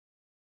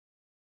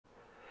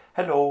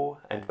Hello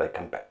and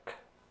welcome back.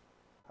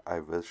 I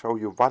will show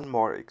you one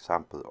more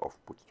example of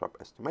bootstrap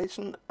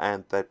estimation,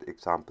 and that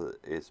example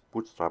is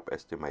bootstrap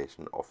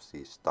estimation of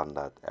the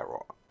standard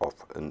error of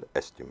an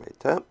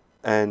estimator.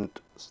 And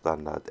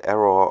standard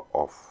error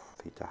of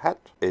theta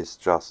hat is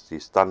just the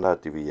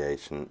standard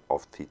deviation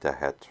of theta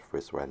hat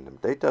with random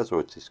data, so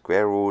it's the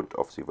square root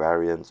of the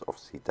variance of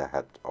theta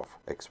hat of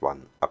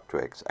x1 up to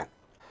xn.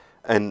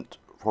 And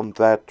from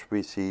that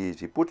we see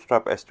the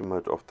bootstrap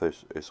estimate of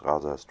this is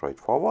rather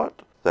straightforward.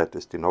 That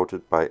is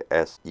denoted by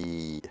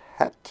SE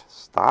hat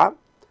star,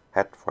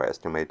 hat for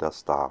estimator,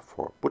 star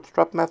for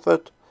bootstrap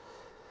method.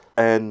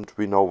 And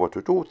we know what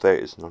to do. There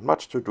is not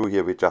much to do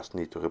here. We just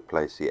need to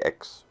replace the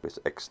x with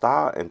x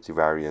star, and the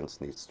variance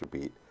needs to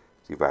be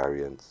the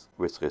variance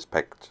with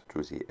respect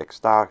to the x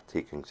star,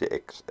 taking the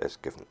x as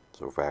given.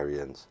 So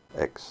variance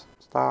x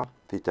star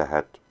theta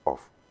hat of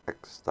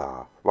x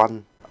star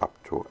 1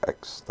 up to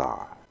x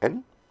star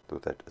n. So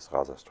that is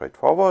rather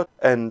straightforward,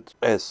 and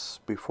as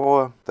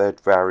before, that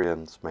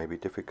variance may be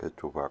difficult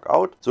to work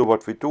out. So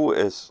what we do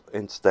is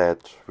instead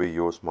we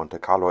use Monte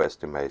Carlo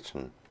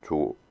estimation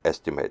to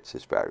estimate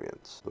this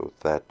variance. So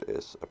that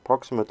is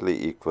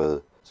approximately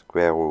equal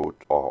square root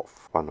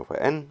of 1 over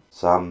n,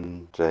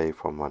 sum j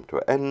from 1 to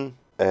n.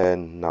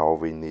 And now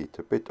we need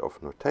a bit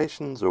of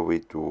notation, so we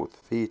do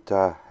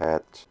theta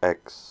hat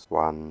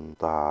x1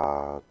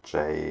 star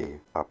j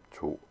up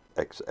to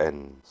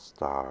xn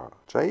star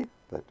j.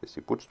 That is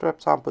the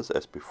bootstrap samples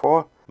as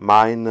before,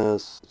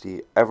 minus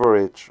the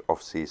average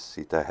of these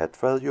theta hat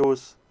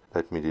values.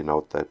 Let me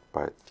denote that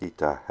by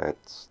theta hat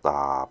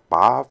star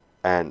bar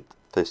and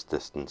this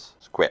distance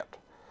squared.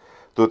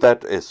 So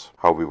that is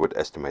how we would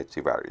estimate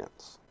the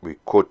variance. We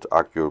could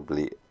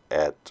arguably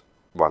add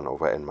 1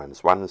 over n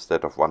minus 1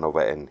 instead of 1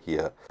 over n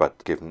here,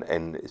 but given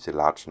n is a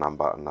large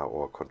number under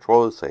our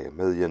control, say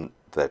 1,000,000,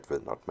 that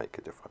will not make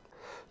a difference.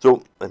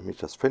 So let me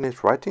just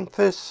finish writing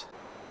this.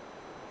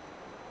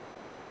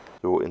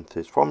 So in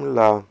this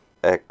formula,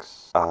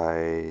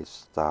 xi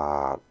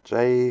star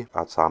j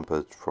are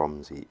sampled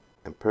from the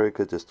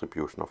empirical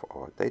distribution of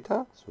our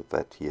data. So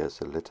that here is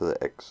a little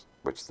x,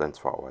 which stands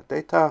for our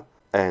data.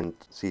 And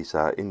these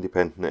are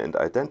independent and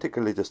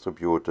identically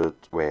distributed,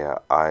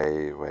 where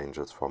I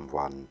ranges from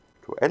 1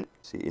 to n,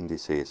 the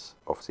indices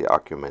of the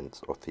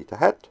arguments of theta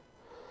hat.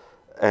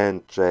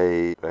 And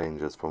j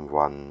ranges from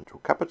 1 to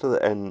capital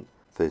N.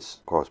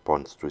 This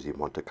corresponds to the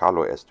Monte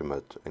Carlo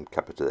estimate, and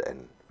capital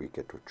N we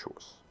get to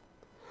choose.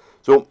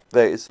 So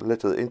there is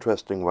little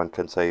interesting one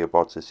can say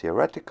about this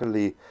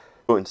theoretically,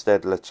 so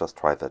instead let's just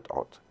try that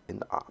out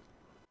in R.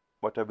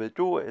 What I will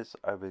do is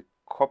I will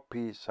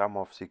copy some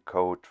of the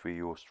code we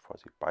used for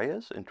the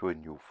bias into a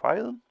new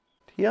file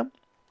here.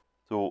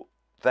 So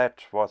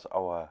that was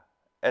our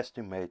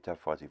estimator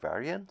for the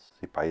variance,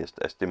 the biased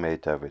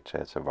estimator, which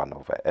has a 1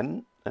 over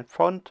n in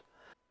front.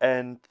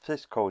 And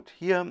this code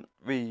here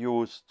we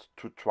used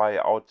to try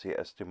out the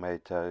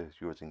estimator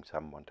using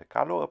some Monte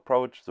Carlo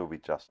approach. So we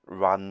just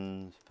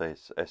run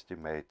this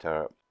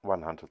estimator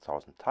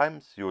 100,000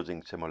 times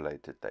using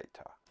simulated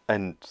data.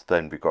 And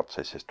then we got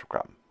this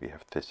histogram.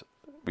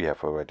 We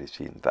have already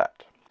seen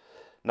that.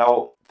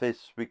 Now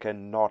this we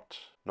cannot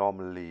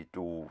normally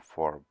do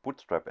for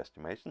bootstrap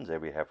estimations. There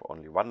we have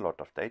only one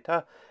lot of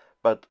data.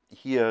 But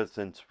here,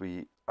 since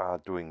we are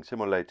doing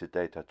simulated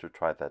data to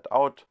try that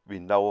out, we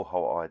know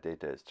how our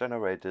data is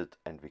generated,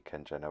 and we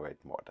can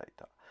generate more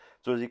data.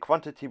 So the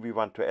quantity we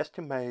want to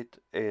estimate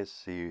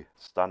is the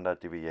standard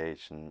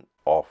deviation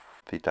of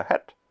theta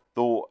hat.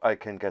 Though I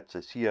can get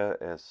this here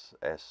as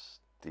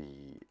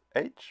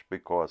SDH,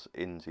 because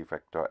in the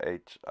vector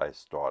h I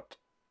stored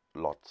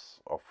lots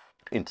of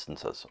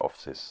instances of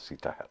this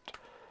theta hat.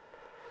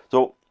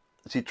 So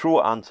the true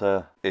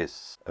answer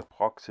is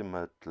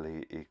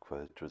approximately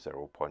equal to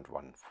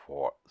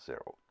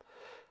 0.140.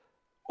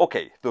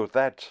 Okay, so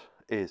that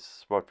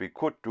is what we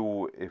could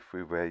do if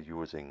we were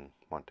using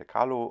Monte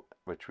Carlo,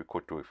 which we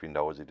could do if we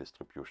know the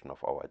distribution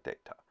of our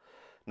data.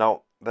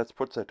 Now let's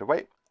put that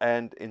away,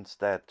 and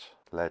instead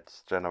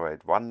let's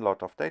generate one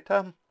lot of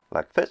data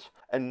like this.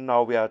 And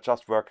now we are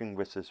just working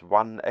with this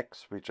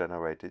 1x we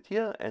generated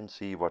here and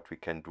see what we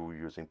can do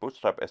using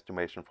bootstrap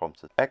estimation from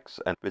this x,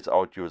 and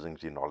without using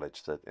the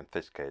knowledge that in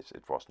this case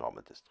it was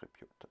normal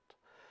distributed.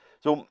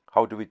 So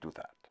how do we do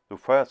that? So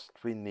first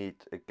we need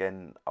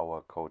again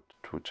our code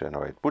to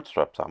generate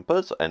bootstrap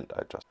samples, and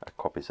I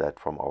copy that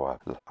from our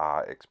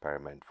R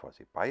experiment for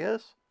the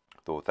bias.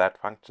 So that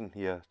function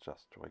here,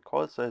 just to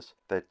recall this,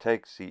 that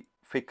takes the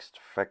fixed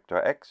vector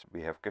x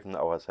we have given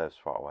ourselves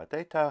for our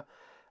data,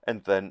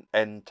 and then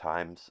n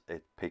times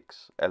it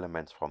picks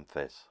elements from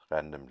this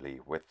randomly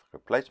with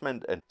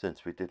replacement. And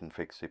since we didn't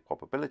fix the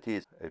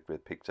probabilities, it will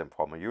pick them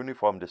from a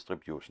uniform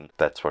distribution.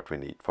 That's what we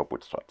need for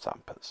bootstrap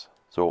samples.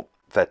 So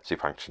that's the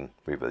function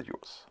we will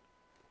use.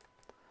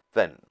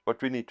 Then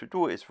what we need to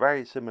do is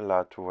very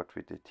similar to what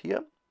we did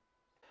here.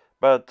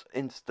 But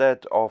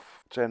instead of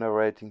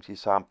generating the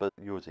sample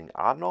using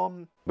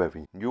rnorm, where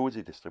we knew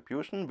the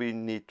distribution, we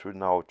need to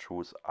now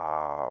choose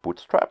our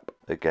bootstrap,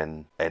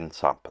 again n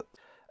sample.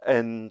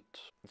 And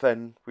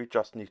then we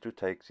just need to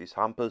take the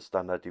sample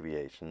standard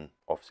deviation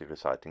of the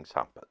resulting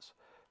samples.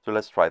 So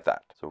let's try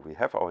that. So we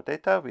have our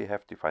data, we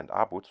have defined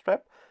our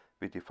bootstrap,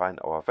 we define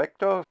our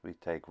vector, we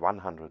take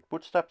 100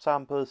 bootstrap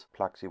samples,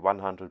 plug the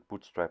 100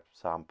 bootstrap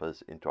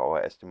samples into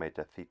our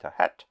estimator theta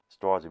hat,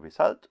 store the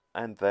result,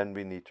 and then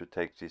we need to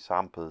take the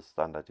sample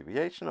standard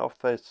deviation of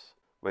this,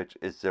 which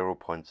is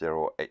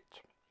 0.08.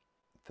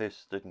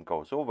 This didn't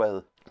go so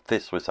well.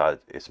 This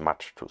result is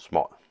much too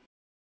small.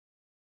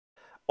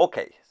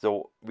 Okay,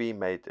 so we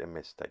made a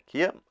mistake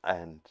here,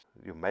 and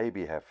you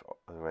maybe have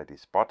already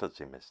spotted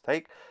the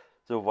mistake.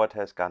 So what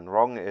has gone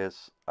wrong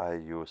is I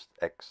used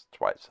x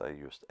twice. I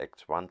used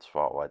x once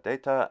for our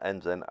data,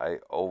 and then I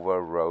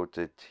overwrote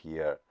it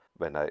here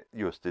when I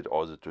used it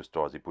also to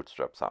store the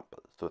bootstrap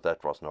sample. So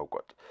that was no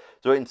good.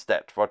 So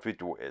instead, what we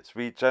do is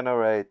we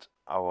generate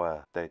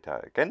our data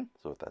again.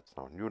 So that's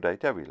now new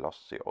data. We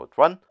lost the old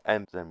one.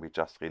 And then we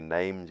just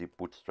rename the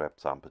bootstrap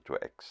sample to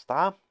x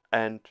star.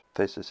 And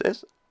this is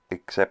it.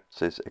 Except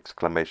this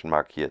exclamation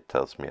mark here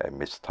tells me I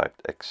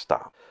mistyped x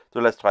star. So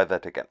let's try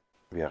that again.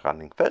 We are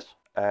running this,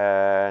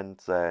 and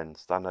then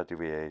standard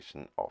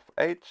deviation of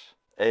h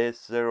is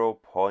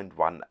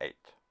 0.18.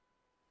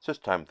 This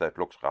time that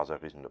looks rather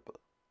reasonable.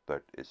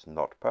 That is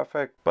not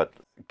perfect, but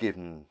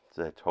given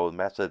that whole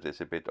method is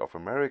a bit of a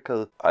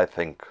miracle, I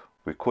think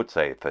we could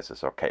say this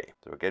is okay.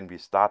 So again, we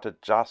started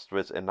just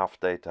with enough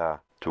data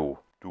to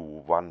do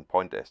one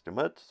point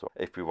estimate. So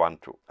if we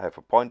want to have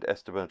a point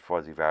estimate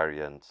for the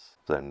variance,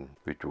 then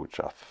we do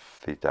just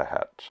theta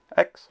hat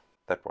x.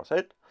 That was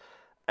it.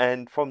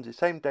 And from the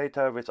same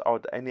data,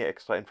 without any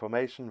extra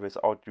information,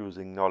 without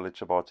using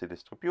knowledge about the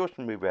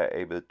distribution, we were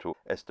able to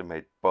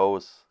estimate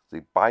both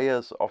the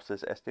bias of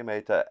this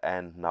estimator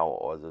and now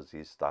also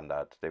the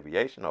standard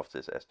deviation of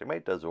this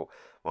estimator. So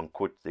one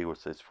could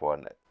use this for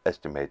an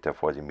estimator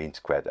for the mean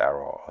squared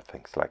error or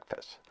things like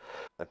this.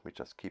 Let me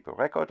just keep a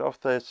record of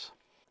this.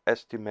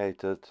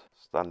 Estimated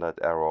standard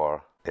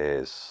error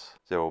is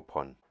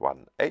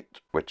 0.18,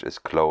 which is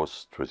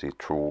close to the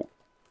true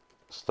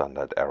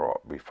standard error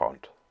we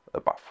found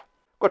above.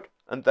 Good,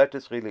 and that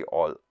is really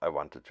all I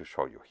wanted to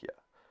show you here.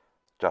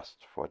 Just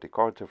for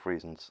decorative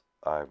reasons,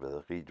 I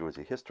will redo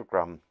the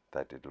histogram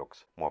that it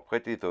looks more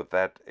pretty. So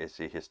that is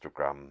the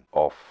histogram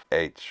of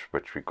h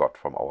which we got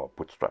from our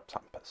bootstrap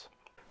samples.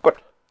 Good,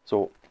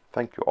 so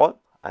thank you all,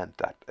 and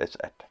that is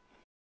it.